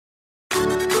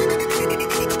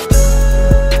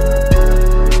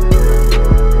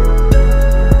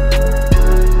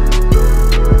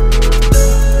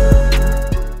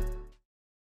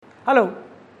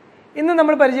ഇന്ന്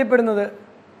നമ്മൾ പരിചയപ്പെടുന്നത്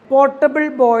portable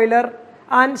boiler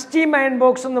and steam iron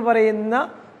box എന്ന് പറയുന്ന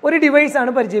ഒരു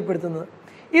ഡിവൈസാണ് പരിചയപ്പെടുത്തുന്നത്.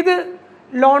 ഇത്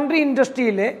ലോണ്ടറി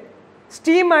ഇൻഡസ്ട്രിയിലെ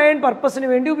സ്റ്റീം അയൺ പർപ്പസിന്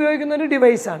വേണ്ടി ഉപയോഗിക്കുന്ന ഒരു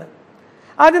ഡിവൈസാണ്.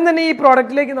 ആദ്യം തന്നെ ഈ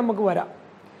പ്രോഡക്റ്റിലേക്ക് നമുക്ക് വരാം.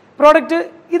 പ്രോഡക്റ്റ്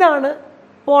ഇതാണ്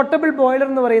പോർട്ടബിൾ ബോയിലർ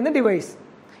എന്ന് പറയുന്ന ഡിവൈസ്.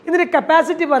 ഇതിൻ്റെ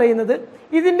കപ്പാസിറ്റി പറയുന്നത്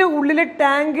ഇതിൻ്റെ ഉള്ളിലെ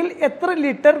ടാങ്കിൽ എത്ര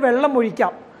ലിറ്റർ വെള്ളം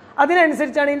ഒഴിക്കാം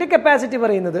അതിനനുസരിച്ചാണ് ഇതിൻ്റെ കപ്പാസിറ്റി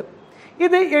പറയുന്നത്.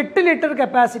 ഇത് 8 ലിറ്റർ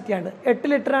കപ്പാസിറ്റിയാണ്. 8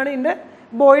 ലിറ്ററാണ് ഇതിൻ്റെ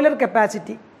ബോയിലർ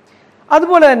കപ്പാസിറ്റി.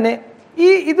 അതുപോലെ തന്നെ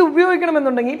ഇത്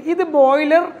ഉപയോഗിക്കണമെന്നുണ്ടെങ്കിൽ ഇത്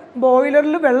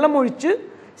ബോയിലറിൽ വെള്ളം ഒഴിച്ച്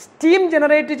സ്റ്റീം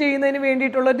ജനറേറ്റ് ചെയ്യുന്നതിന്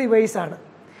വേണ്ടിയിട്ടുള്ള ഡിവൈസാണ്.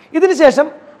 ഇതിന് ശേഷം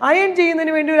അയൺ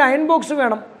ചെയ്യുന്നതിന് വേണ്ടി ഒരു അയൺ ബോക്സ്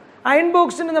വേണം. അയൺ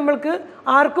ബോക്സിന് നമ്മൾക്ക്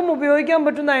ആർക്കും ഉപയോഗിക്കാൻ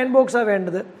പറ്റുന്ന അയൺ ബോക്സാണ്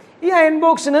വേണ്ടത്. ഈ അയൺ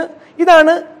ബോക്സിന്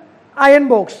ഇതാണ് അയൺ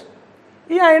ബോക്സ്.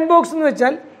 ഈ അയൺ ബോക്സ് എന്ന്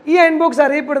വെച്ചാൽ ഈ അയൺ ബോക്സ്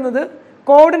അറിയപ്പെടുന്നത്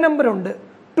കോഡ് നമ്പറുണ്ട്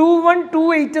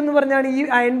 2128 എന്ന് പറഞ്ഞാണ് ഈ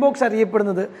അയൺ ബോക്സ്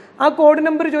അറിയപ്പെടുന്നത്. ആ കോഡ്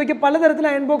നമ്പർ ചോദിക്കുക. പലതരത്തിൽ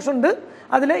അയൺ ബോക്സ് ഉണ്ട്.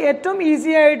 അതിൽ ഏറ്റവും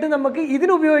ഈസി ആയിട്ട് നമുക്ക്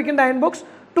ഇതിന് ഉപയോഗിക്കേണ്ട അയൺ ബോക്സ്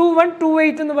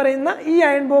 2128 എന്ന് പറയുന്ന ഈ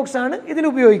അയൺ ബോക്സ് ആണ് ഇതിന്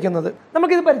ഉപയോഗിക്കുന്നത്.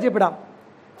 നമുക്കിത് പരിചയപ്പെടാം.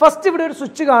 ഫസ്റ്റ് ഇവിടെ ഒരു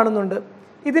സ്വിച്ച് കാണുന്നുണ്ട്.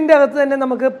 ഇതിൻ്റെ അകത്ത് തന്നെ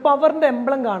നമുക്ക് പവറിൻ്റെ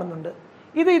എംബ്ലം കാണുന്നുണ്ട്.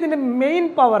 ഇതിൻ്റെ മെയിൻ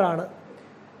പവറാണ്.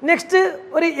 നെക്സ്റ്റ്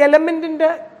ഒരു എലമെൻറ്റിൻ്റെ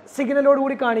സിഗ്നലോട്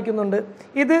കൂടി കാണിക്കുന്നുണ്ട്.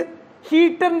 ഇത്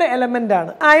ഹീറ്ററിൻ്റെ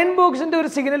എലമെൻ്റാണ്. അയൺ ബോക്സിൻ്റെ ഒരു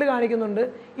സിഗ്നൽ കാണിക്കുന്നുണ്ട്.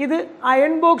 ഇത്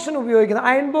അയൺ ബോക്സിന് ഉപയോഗിക്കുന്നത്.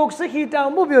 അയൺ ബോക്സ് ഹീറ്റ്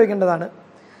ആകുമ്പോൾ ഉപയോഗിക്കേണ്ടതാണ്.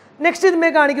 നെക്സ്റ്റ് ഇതിന്മേ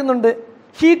കാണിക്കുന്നുണ്ട്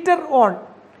ഹീറ്റർ ഓൺ.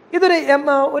 ഇതൊരു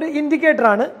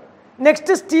ഇൻഡിക്കേറ്ററാണ്.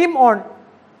 Next steam on.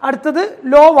 അടുത്തത്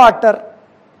ലോ വാട്ടർ.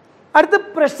 അടുത്ത്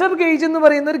പ്രഷർ ഗേജ് എന്ന്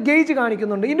പറയുന്ന ഒരു ഗേജ്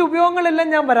കാണിക്കുന്നുണ്ട്. ഇതിൻ്റെ ഉപയോഗങ്ങളെല്ലാം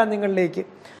ഞാൻ വരാം നിങ്ങളിലേക്ക്.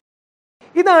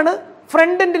 ഇതാണ്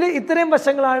ഫ്രണ്ട് എൻഡിൽ ഇത്രയും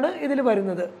വശങ്ങളാണ് ഇതിൽ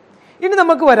വരുന്നത്. ഇനി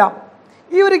നമുക്ക് വരാം.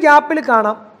 ഈ ഒരു ഗ്യാപ്പിൽ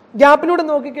കാണാം. ഗ്യാപ്പിലൂടെ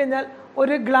നോക്കിക്കഴിഞ്ഞാൽ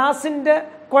ഒരു ഗ്ലാസിൻ്റെ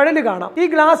കുഴൽ കാണാം. ഈ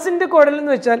ഗ്ലാസിൻ്റെ കുഴൽ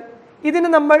എന്ന് വെച്ചാൽ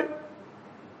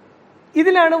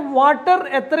ഇതിലാണ് വാട്ടർ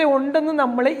എത്ര ഉണ്ടെന്ന്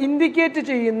നമ്മളെ ഇൻഡിക്കേറ്റ്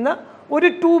ചെയ്യുന്ന ഒരു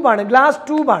ട്യൂബാണ്, ഗ്ലാസ്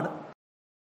ട്യൂബാണ്.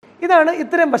 ഇതാണ്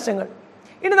ഇത്രയും വശങ്ങൾ.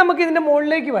 ഇനി നമുക്ക് ഇതിൻ്റെ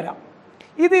മുകളിലേക്ക് വരാം.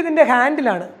 ഇതിൻ്റെ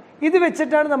ഹാൻഡിലാണ്. ഇത്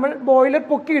വെച്ചിട്ടാണ് നമ്മൾ ബോയിലർ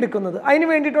പൊക്കിയെടുക്കുന്നത്. അതിന്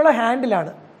വേണ്ടിയിട്ടുള്ള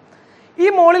ഹാൻഡിലാണ്. ഈ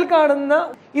മുകളിൽ കാണുന്ന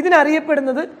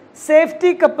ഇതിനറിയപ്പെടുന്നത് സേഫ്റ്റി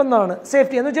കപ്പ് എന്നാണ്.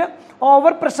 സേഫ്റ്റി എന്ന് വെച്ചാൽ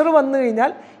ഓവർ പ്രഷർ വന്നു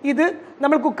കഴിഞ്ഞാൽ ഇത്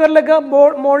നമ്മൾ കുക്കറിലൊക്കെ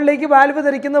മുകളിലേക്ക് വാൽവ്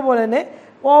ധരിക്കുന്ന പോലെ തന്നെ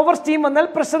ഓവർ സ്റ്റീം വന്നാൽ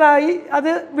പ്രഷറായി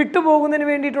അത് വിട്ടുപോകുന്നതിന്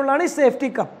വേണ്ടിയിട്ടുള്ളതാണ് ഈ സേഫ്റ്റി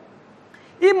കപ്പ്.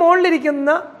 ഈ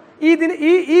മുകളിലിരിക്കുന്ന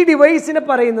ഈ ഡിവൈസിനെ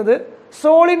പറയുന്നത്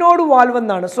സോളിനോയിഡ് വാൽവ്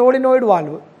എന്നാണ്. Solenoid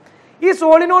valve. ഈ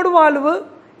സോളിനോയിഡ് വാൽവ്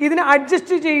ഇതിനെ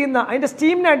അഡ്ജസ്റ്റ് ചെയ്യുന്ന, അതിൻ്റെ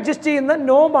സ്റ്റീമിനെ അഡ്ജസ്റ്റ് ചെയ്യുന്ന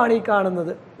നോബാണ് ഈ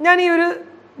കാണുന്നത്. ഞാൻ ഈ ഒരു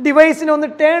ഡിവൈസിനെ ഒന്ന്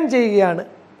ടേൺ ചെയ്യുകയാണ്.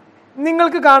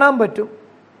 നിങ്ങൾക്ക് കാണാൻ പറ്റും.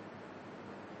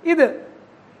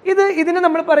 ഇതിന്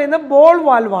നമ്മൾ പറയുന്ന ബോൾ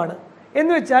വാൽവാണ്.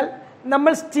 എന്ന് വെച്ചാൽ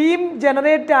നമ്മൾ സ്റ്റീം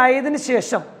ജനറേറ്റ് ആയതിനു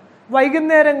ശേഷം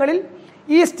വൈകുന്നേരങ്ങളിൽ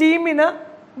ഈ സ്റ്റീമിനെ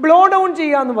ബ്ലോ ഡൗൺ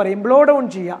ചെയ്യുക എന്ന് പറയും. ബ്ലോ ഡൗൺ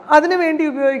ചെയ്യുക. അതിനു വേണ്ടി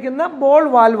ഉപയോഗിക്കുന്ന ബോൾ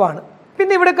വാൽവാണ്.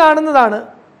 പിന്നെ ഇവിടെ കാണുന്നതാണ്.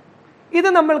 ഇത്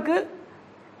നമ്മൾക്ക്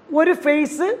ഒരു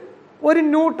ഫേസ്, ഒരു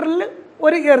ന്യൂട്രൽ,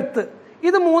 ഒരു എർത്ത്,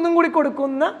 ഇത് മൂന്നും കൂടി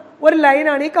കൊടുക്കുന്ന ഒരു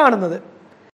ലൈനാണ് ഈ കാണുന്നത്.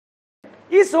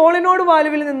 ഈ സോളിനോയിഡ്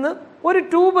വാൽവിൽ നിന്ന് ഒരു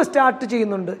ട്യൂബ് സ്റ്റാർട്ട്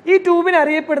ചെയ്യുന്നുണ്ട്. ഈ ട്യൂബിന്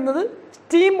അറിയപ്പെടുന്നത്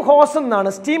സ്റ്റീം ഹോസ് എന്നാണ്.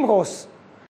 സ്റ്റീം ഹോസ്.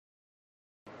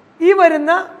 ഈ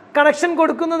വരുന്ന കണക്ഷൻ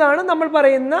കൊടുക്കുന്നതാണ് നമ്മൾ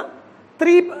പറയുന്ന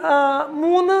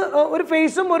ഒരു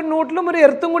ഫേസും ഒരു ന്യൂട്രലും ഒരു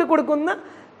എർത്തും കൂടി കൊടുക്കുന്ന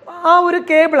ആ ഒരു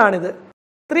കേബിളാണിത്.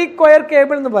 3 കൊയർ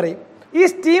കേബിൾ എന്ന് പറയും. ഈ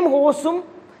സ്റ്റീം ഹോസും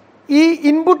ഈ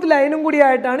ഇൻപുട്ട് ലൈനും കൂടി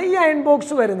ആയിട്ടാണ് ഈ അയൺ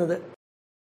ബോക്സ് വരുന്നത്.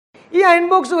 ഈ അയൺ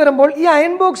ബോക്സ് വരുമ്പോൾ ഈ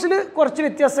അയൺ ബോക്സിൽ കുറച്ച്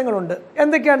വ്യത്യാസങ്ങളുണ്ട്.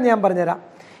 എന്തൊക്കെയാണെന്ന് ഞാൻ പറഞ്ഞുതരാം.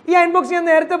 ഈ അയൺ ബോക്സ് ഞാൻ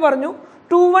നേരത്തെ പറഞ്ഞു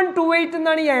 2128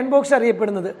 എന്നാണ് ഈ അയൺ ബോക്സ്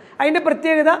അറിയപ്പെടുന്നത്. അതിൻ്റെ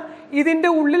പ്രത്യേകത ഇതിൻ്റെ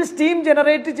ഉള്ളിൽ സ്റ്റീം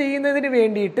ജനറേറ്റ് ചെയ്യുന്നതിന്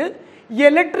വേണ്ടിയിട്ട്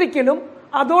ഇലക്ട്രിക്കലും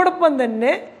അതോടൊപ്പം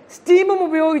തന്നെ സ്റ്റീമും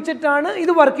ഉപയോഗിച്ചിട്ടാണ്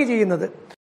ഇത് വർക്ക് ചെയ്യുന്നത്.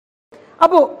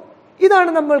 അപ്പോൾ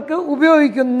ഇതാണ് നമ്മൾക്ക്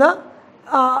ഉപയോഗിക്കുന്ന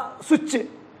സ്വിച്ച്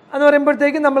എന്ന്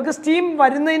പറയുമ്പോഴത്തേക്കും നമ്മൾക്ക് സ്റ്റീം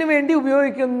വരുന്നതിന് വേണ്ടി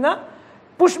ഉപയോഗിക്കുന്ന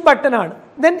പുഷ് ബട്ടനാണ്.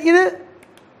 ദെൻ ഇത്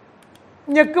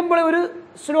ഞെക്കുമ്പോൾ ഒരു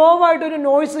സ്ലോ ആയിട്ടൊരു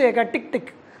നോയ്സ് കേൾക്കാം, ടിക്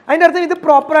ടിക്. അതിൻ്റെ അർത്ഥം ഇത്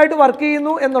പ്രോപ്പറായിട്ട് വർക്ക്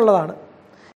ചെയ്യുന്നു എന്നുള്ളതാണ്.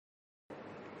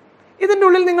 ഇതിൻ്റെ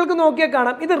ഉള്ളിൽ നിങ്ങൾക്ക് നോക്കിയാൽ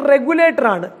കാണാം, ഇത്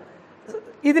റെഗുലേറ്ററാണ്.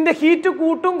 ഇതിൻ്റെ ഹീറ്റ്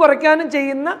കൂട്ടും കുറയ്ക്കാനും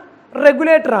ചെയ്യുന്ന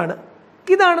റെഗുലേറ്ററാണ്.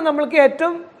 ഇതാണ് നമ്മൾക്ക്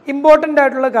ഏറ്റവും ഇമ്പോർട്ടൻ്റ്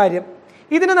ആയിട്ടുള്ള കാര്യം.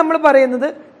 ഇതിന് നമ്മൾ പറയുന്നത്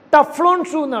ടഫ്ലോൺ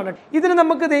ഷൂ എന്നാണ്. ഇതിന്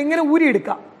നമുക്കിത് എങ്ങനെ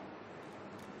ഊരിയെടുക്കാം.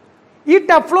 ഈ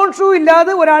ടഫ്ലോൺ ഷൂ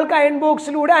ഇല്ലാതെ ഒരാൾക്ക് അയൺ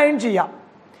ബോക്സിലൂടെ അയൺ ചെയ്യാം.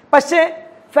 പക്ഷേ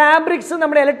ഫാബ്രിക്സ്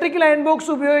നമ്മുടെ ഇലക്ട്രിക്കൽ അയൺ ബോക്സ്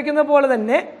ഉപയോഗിക്കുന്ന പോലെ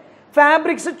തന്നെ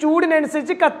ഫാബ്രിക്സ്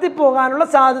ചൂടിനനുസരിച്ച് കത്തിപ്പോകാനുള്ള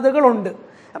സാധ്യതകളുണ്ട്.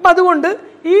 അപ്പം അതുകൊണ്ട്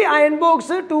ഈ അയൺ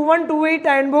ബോക്സ് 2128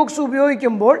 അയൺ ബോക്സ്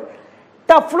ഉപയോഗിക്കുമ്പോൾ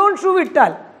ടഫ്ലോൺ ഷൂ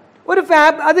ഇട്ടാൽ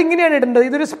അതിങ്ങനെയാണ് ഇടേണ്ടത്.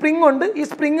 ഇതൊരു സ്പ്രിങ് ഉണ്ട്. ഈ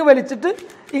സ്പ്രിങ് വലിച്ചിട്ട്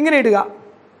ഇങ്ങനെ ഇടുക.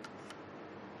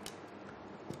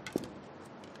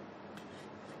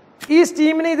 ഈ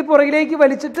സ്റ്റീമിനെ ഇത് പുറകിലേക്ക്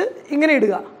വലിച്ചിട്ട് ഇങ്ങനെ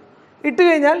ഇടുക. ഇട്ട്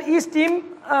കഴിഞ്ഞാൽ ഈ സ്റ്റീം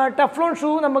ടഫ്ലോൺ ഷൂ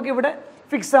നമുക്കിവിടെ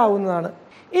ഫിക്സ് ആവുന്നതാണ്.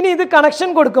 ഇനി ഇത് കണക്ഷൻ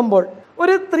കൊടുക്കുമ്പോൾ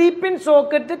ഒരു 3 പിൻ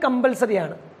സോക്കറ്റ്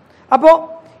കമ്പൽസറിയാണ്. അപ്പോൾ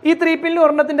ഈ 3 പിന്നിൽ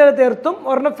ഒരെണ്ണത്തിൻ്റെ അകത്ത് എർത്തും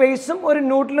ഒരെണ്ണം ഫേസും ഒരു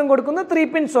ന്യൂട്രലും കൊടുക്കുന്ന 3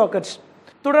 പിൻ സോക്കറ്റ്സ്.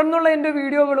 തുടർന്നുള്ള എൻ്റെ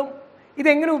വീഡിയോകളും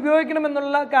ഇതെങ്ങനെ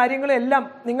ഉപയോഗിക്കണമെന്നുള്ള കാര്യങ്ങളെല്ലാം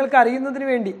നിങ്ങൾക്ക് അറിയുന്നതിന്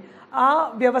വേണ്ടി ആ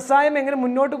വ്യവസായം എങ്ങനെ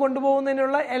മുന്നോട്ട്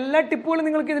കൊണ്ടുപോകുന്നതിനുള്ള എല്ലാ ടിപ്പുകളും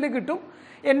നിങ്ങൾക്ക് ഇതിൽ കിട്ടും.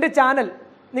 എൻ്റെ ചാനൽ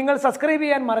നിങ്ങൾ സബ്സ്ക്രൈബ്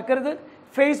ചെയ്യാൻ മറക്കരുത്.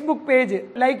 ഫേസ്ബുക്ക് പേജ്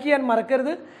ലൈക്ക് ചെയ്യാൻ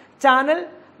മറക്കരുത്. Channel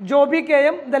Joby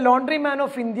KM the laundry man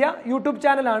of India YouTube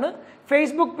ചാനലാണ്.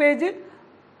 Facebook page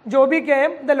Joby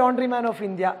KM the laundry man of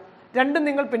India. രണ്ടും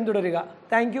നിങ്ങൾ പിന്തുടരുക.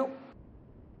 Thank you.